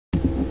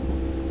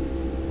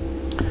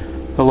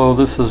Hello,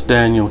 this is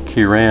Daniel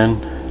Kiran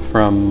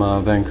from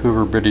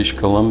Vancouver, British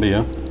Columbia,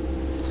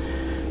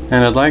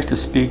 and I'd like to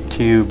speak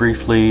to you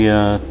briefly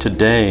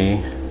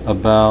today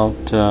about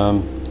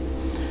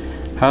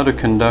how to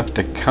conduct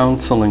a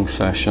counseling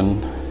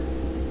session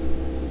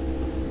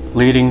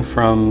leading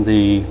from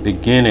the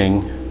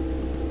beginning,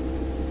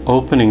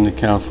 opening the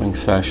counseling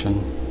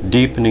session,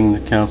 deepening the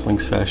counseling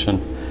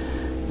session,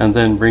 and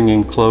then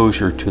bringing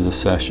closure to the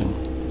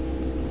session.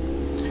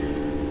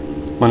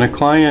 When a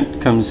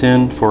client comes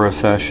in for a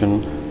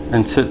session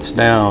and sits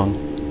down,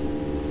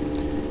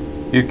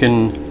 you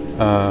can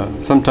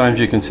sometimes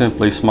you can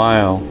simply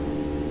smile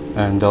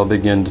and they'll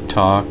begin to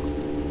talk,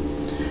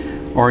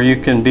 or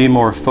you can be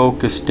more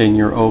focused in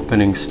your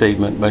opening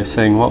statement by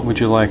saying, what would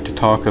you like to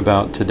talk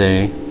about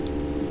today?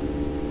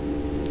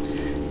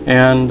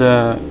 And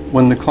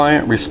when the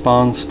client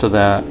responds to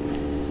that,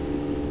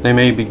 they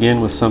may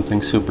begin with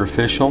something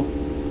superficial,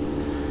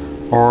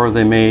 or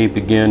they may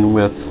begin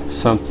with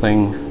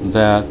something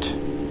that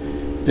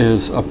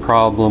is a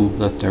problem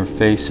that they're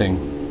facing.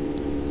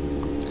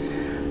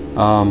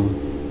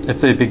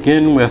 If they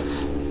begin with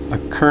a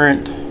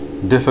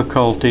current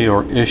difficulty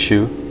or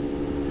issue,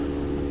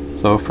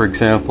 so for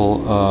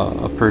example,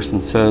 a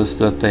person says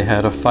that they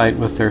had a fight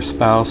with their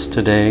spouse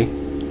today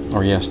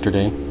or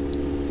yesterday,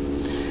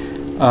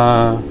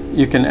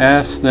 you can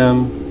ask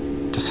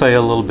them to say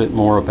a little bit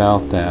more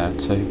about that.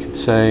 So you could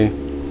say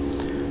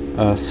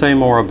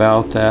more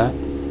about that.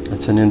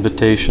 It's an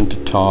invitation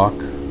to talk.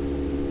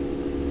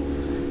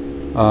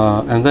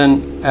 And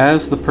then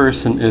as the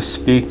person is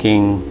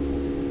speaking,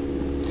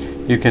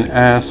 you can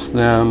ask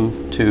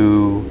them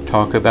to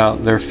talk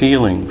about their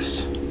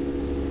feelings.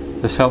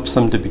 This helps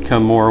them to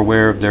become more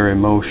aware of their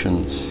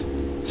emotions.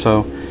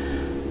 So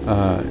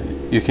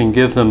you can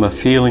give them a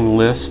feeling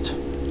list,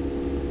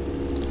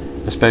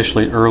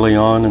 especially early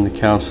on in the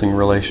counseling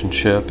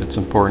relationship. It's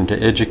important to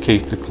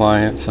educate the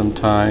client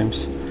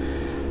sometimes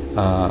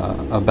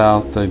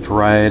about the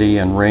variety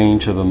and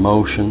range of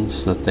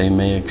emotions that they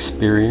may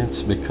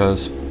experience,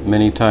 because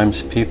many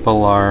times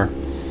people are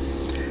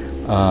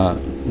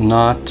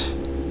not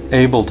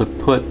able to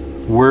put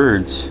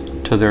words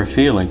to their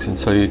feelings. And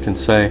so you can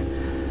say,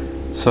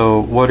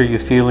 so what are you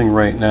feeling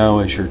right now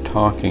as you're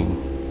talking?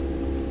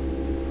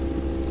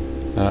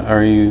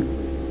 Are you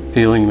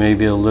feeling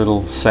maybe a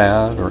little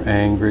sad or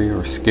angry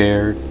or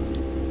scared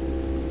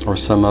or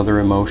some other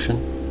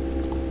emotion?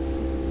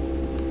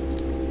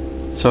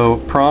 So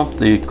prompt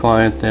the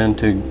client then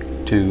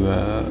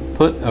to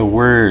put a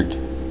word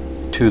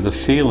to the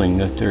feeling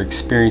that they're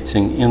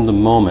experiencing in the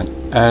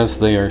moment as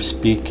they are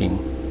speaking.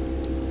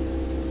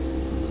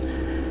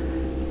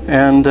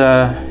 And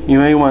you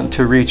may want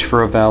to reach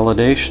for a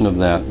validation of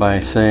that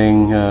by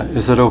saying,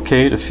 is it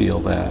okay to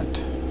feel that?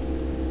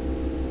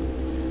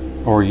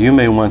 Or you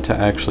may want to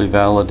actually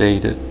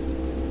validate it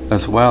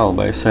as well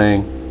by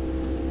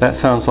saying, that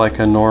sounds like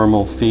a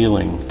normal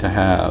feeling to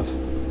have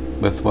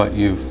with what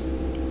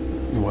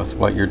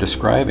you're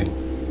describing,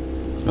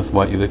 with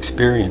what you've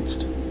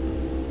experienced.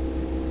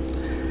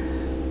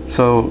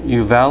 So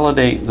you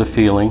validate the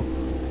feeling,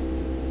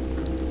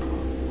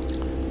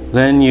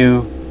 then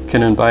you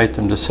can invite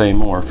them to say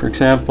more. For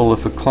example,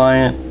 if a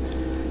client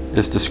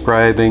is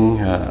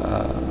describing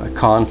a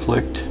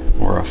conflict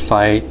or a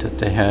fight that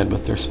they had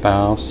with their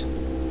spouse,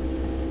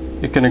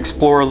 you can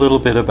explore a little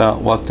bit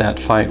about what that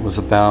fight was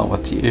about,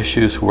 what the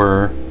issues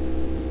were,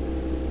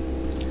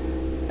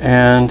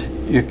 and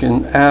you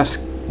can ask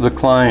the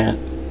client,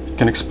 you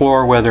can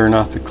explore whether or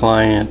not the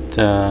client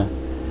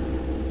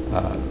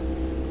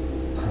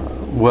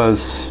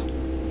was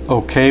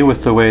okay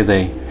with the way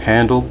they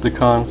handled the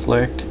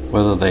conflict,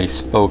 whether they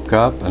spoke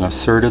up and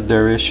asserted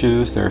their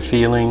issues, their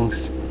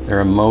feelings,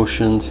 their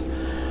emotions,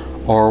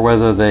 or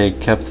whether they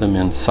kept them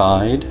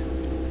inside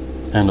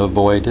and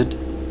avoided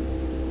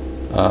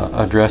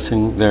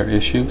addressing their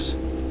issues.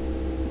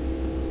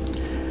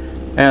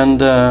 And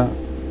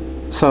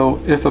so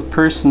if a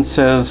person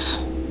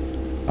says,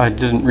 I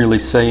didn't really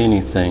say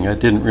anything, I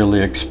didn't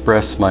really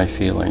express my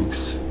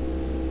feelings,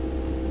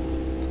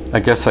 I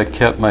guess I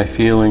kept my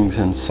feelings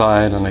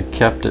inside and I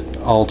kept it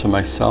all to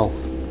myself.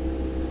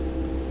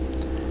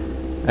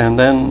 And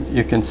then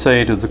you can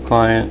say to the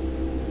client,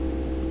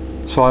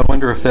 so I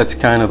wonder if that's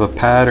kind of a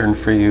pattern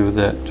for you,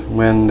 that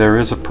when there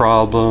is a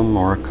problem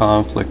or a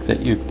conflict,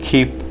 that you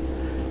keep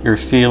your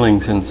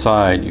feelings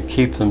inside, you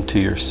keep them to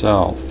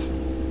yourself,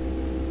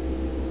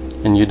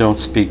 and you don't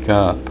speak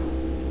up,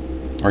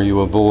 or you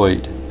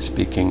avoid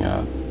speaking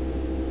up.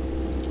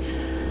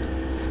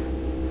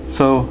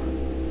 So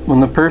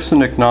when the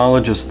person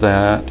acknowledges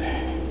that,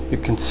 you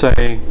can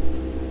say,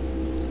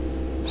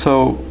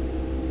 so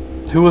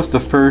who was the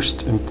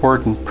first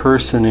important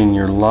person in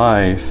your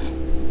life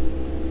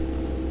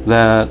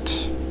that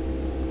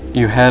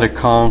you had a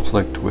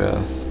conflict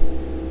with,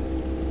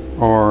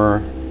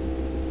 or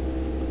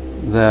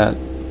that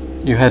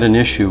you had an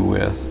issue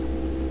with,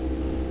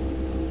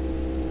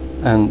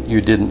 and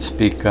you didn't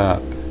speak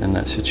up in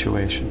that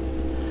situation?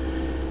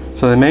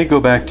 So they may go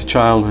back to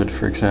childhood,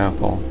 for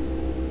example,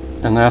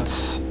 and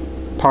that's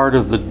part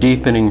of the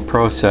deepening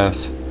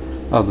process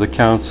of the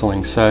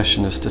counseling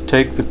session is to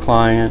take the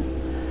client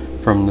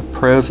from the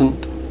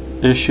present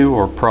issue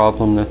or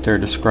problem that they're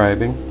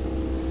describing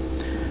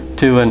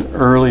to an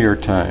earlier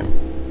time,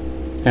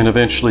 and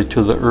eventually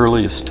to the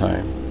earliest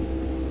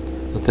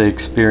time that they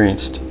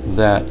experienced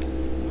that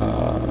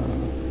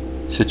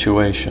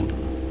situation,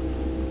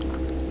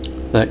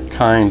 that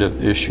kind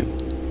of issue.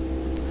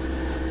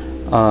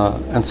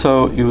 And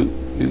so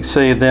you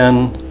say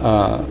then,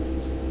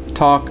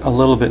 talk a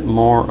little bit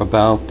more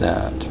about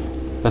that.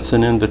 That's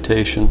an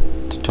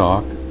invitation to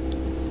talk.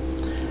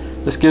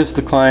 This gives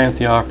the client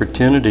the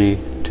opportunity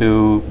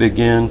to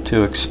begin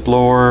to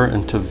explore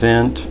and to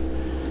vent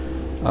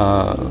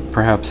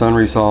perhaps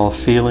unresolved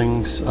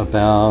feelings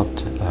about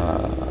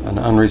an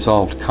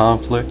unresolved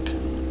conflict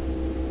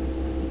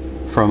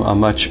from a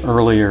much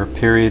earlier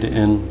period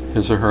in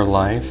his or her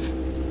life.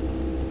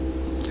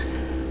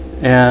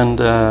 And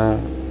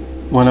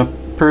when a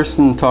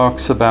person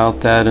talks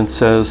about that and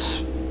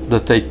says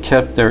that they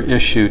kept their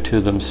issue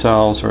to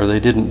themselves or they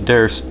didn't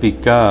dare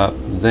speak up,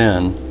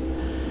 then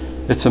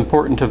it's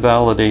important to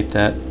validate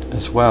that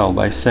as well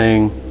by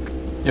saying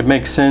it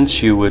makes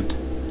sense you would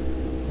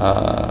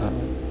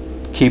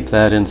keep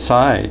that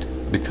inside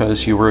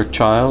because you were a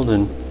child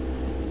and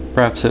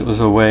perhaps it was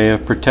a way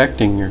of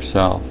protecting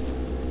yourself.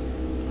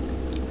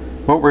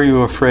 What were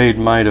you afraid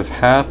might have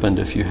happened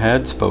if you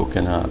had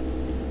spoken up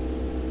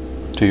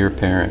to your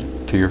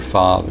parent, to your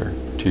father,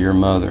 to your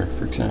mother,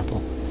 for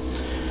example?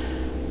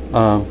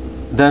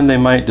 Then they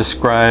might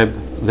describe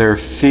their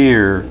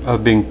fear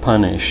of being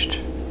punished.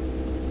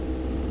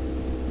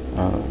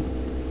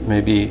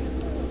 Maybe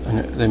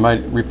they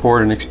might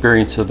report an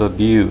experience of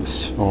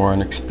abuse or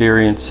an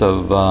experience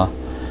of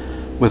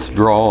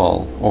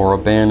withdrawal or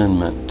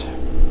abandonment.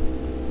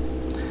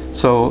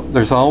 So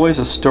there's always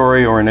a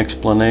story or an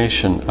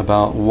explanation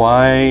about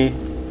why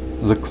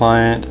the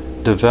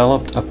client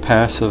developed a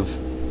passive,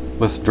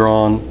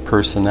 withdrawn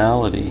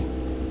personality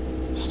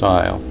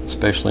style,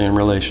 especially in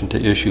relation to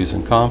issues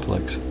and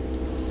conflicts.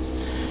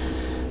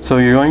 So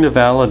you're going to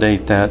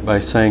validate that by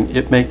saying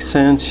it makes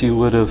sense you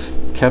would have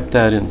kept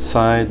that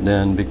inside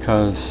then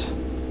because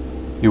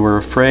you were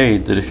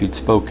afraid that if you'd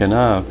spoken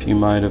up you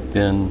might have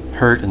been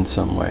hurt in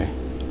some way.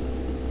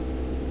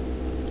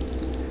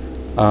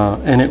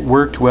 And it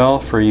worked well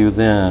for you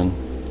then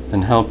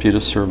and helped you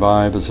to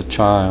survive as a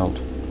child.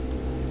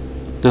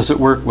 Does it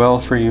work well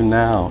for you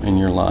now in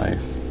your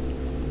life?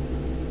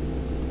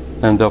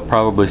 And they'll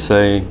probably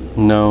say,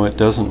 no, it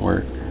doesn't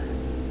work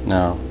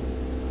now.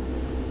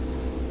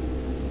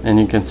 And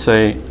you can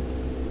say,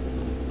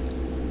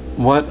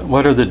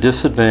 what are the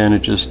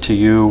disadvantages to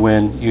you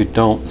when you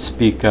don't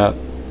speak up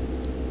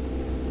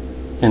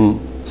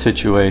in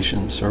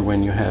situations or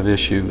when you have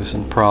issues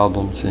and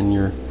problems in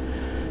your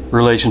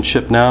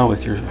relationship now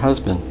with your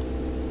husband?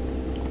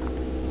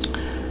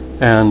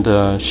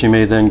 And she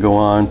may then go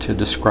on to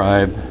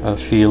describe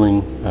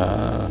feeling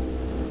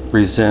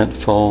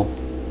resentful,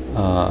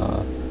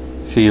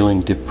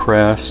 feeling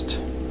depressed,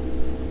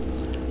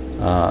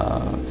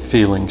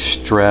 feeling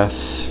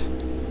stress,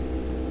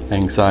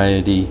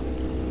 anxiety.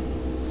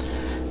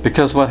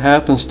 Because what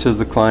happens to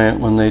the client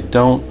when they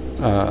don't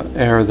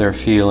air their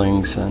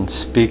feelings and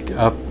speak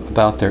up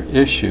about their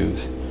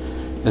issues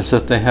is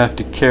that they have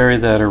to carry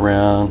that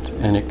around,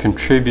 and it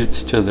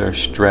contributes to their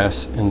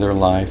stress in their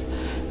life.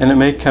 And it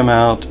may come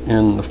out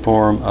in the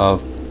form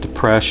of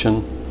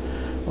depression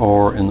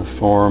or in the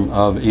form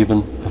of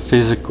even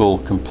physical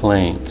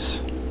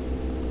complaints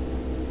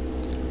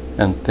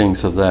and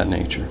things of that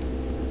nature.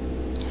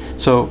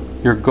 So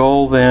your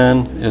goal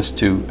then is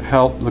to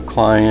help the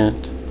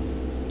client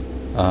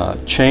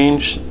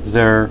change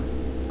their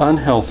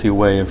unhealthy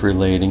way of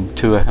relating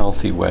to a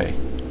healthy way.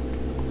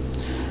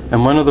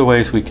 And one of the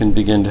ways we can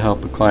begin to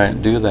help a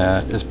client do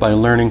that is by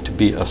learning to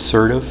be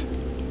assertive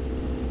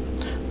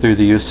through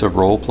the use of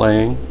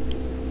role-playing.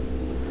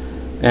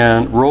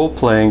 And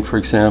role-playing, for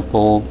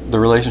example, the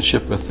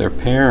relationship with their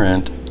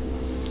parent,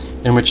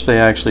 in which they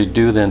actually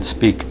do then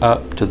speak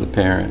up to the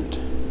parent.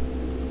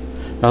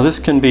 Now this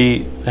can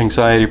be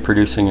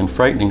anxiety-producing and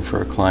frightening for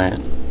a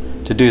client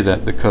to do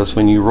that, because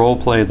when you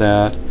role-play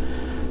that,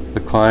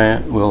 the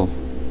client will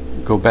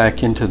go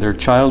back into their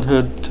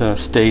childhood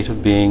state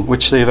of being,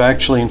 which they've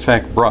actually in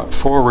fact brought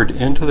forward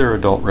into their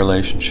adult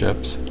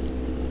relationships.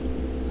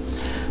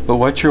 But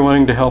what you're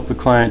wanting to help the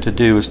client to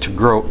do is to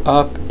grow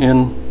up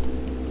in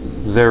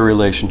their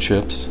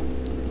relationships,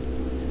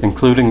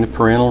 including the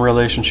parental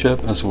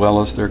relationship as well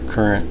as their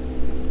current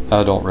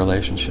adult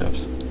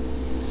relationships.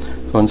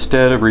 So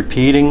instead of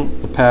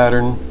repeating the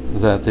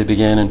pattern that they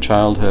began in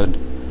childhood,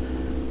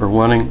 we're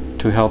wanting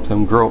to help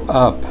them grow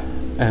up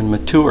and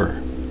mature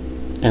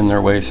in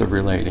their ways of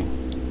relating.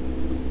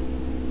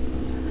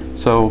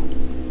 So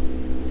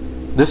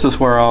this is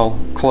where I'll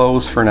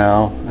close for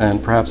now,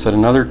 and perhaps at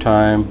another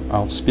time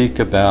I'll speak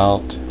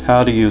about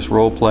how to use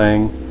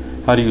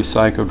role-playing, how to use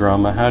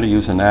psychodrama, how to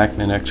use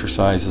enactment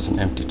exercises and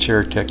empty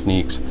chair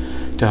techniques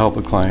to help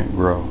a client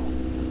grow.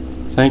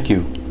 Thank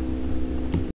you.